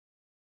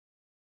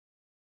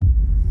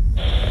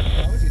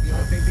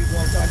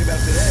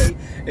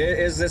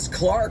is this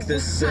Clark,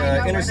 this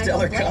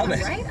interstellar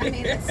comet. Right? I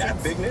mean, yeah,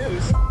 big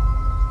news.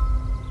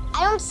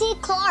 I don't see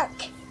Clark.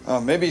 Oh,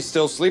 maybe he's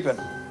still sleeping.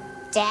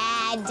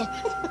 Dad.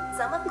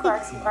 Some of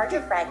Clark's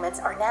larger fragments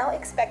are now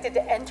expected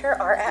to enter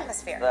our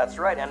atmosphere. That's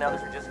right, and now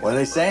these are just... What are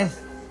they saying?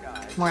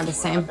 More of the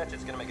same. I bet you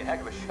it's gonna make a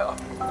heck of a show.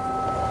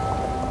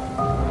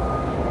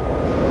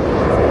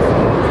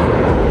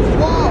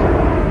 Whoa.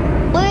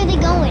 Where are they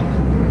going?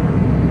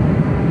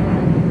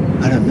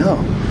 I don't know.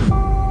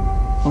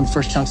 One of the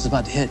first chunks is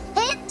about to hit.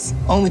 Hit?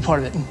 Only part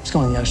of it. It's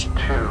going in the ocean. 2,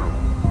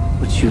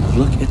 Would you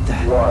look at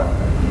that?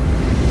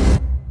 1.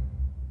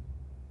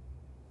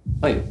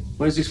 Wait,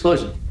 where's the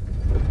explosion?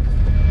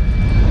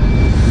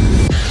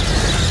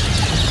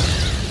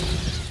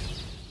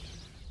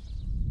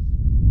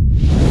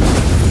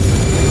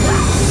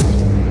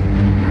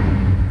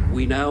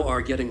 We now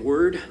are getting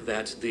word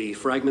that the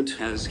fragment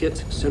has hit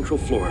Central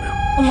Florida.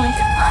 Oh my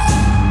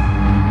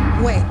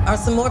God. Wait, are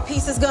some more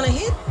pieces gonna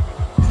hit?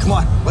 Come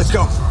on, let's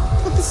go.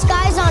 But the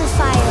sky's on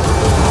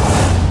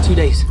fire. 2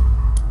 days.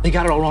 They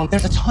got it all wrong.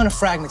 There's a ton of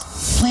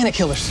fragments. Planet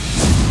killers.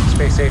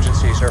 Space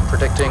agencies are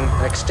predicting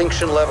an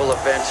extinction level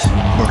event.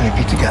 We're gonna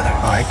be together,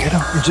 all right, kiddo?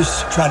 We're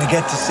just trying to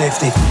get to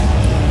safety.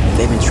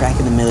 They've been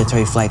tracking the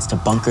military flights to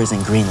bunkers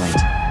in Greenland.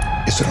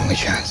 It's our only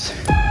chance.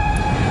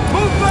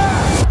 Move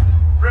back!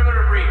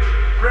 Perimeter breach.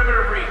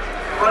 Perimeter breach.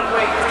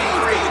 Runway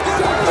 33.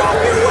 Drop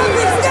your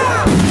weapons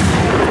down!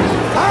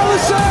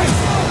 Allison!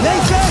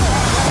 Nathan!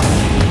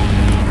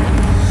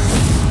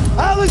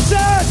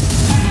 Allison!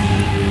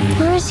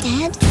 Where's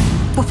Dad?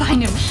 We'll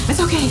find him. It's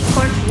okay.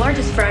 Clark's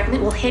largest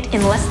fragment will hit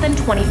in less than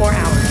 24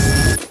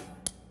 hours.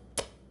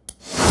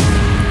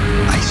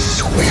 I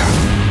swear,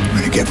 I'm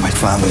gonna get my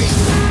family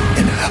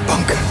into that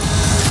bunker.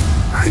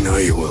 I know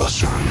you will,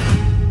 son.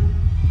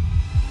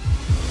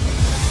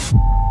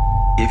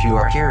 If you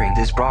are hearing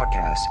this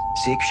broadcast,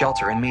 seek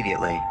shelter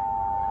immediately.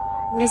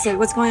 What is it?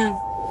 What's going on?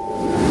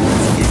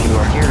 If you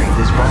are hearing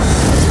this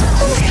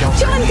broadcast, seek shelter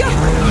John, go!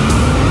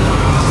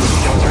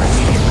 Seek shelter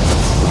immediately.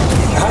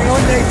 Hang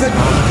on, Nathan.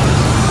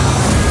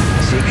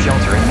 Seek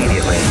shelter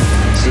immediately.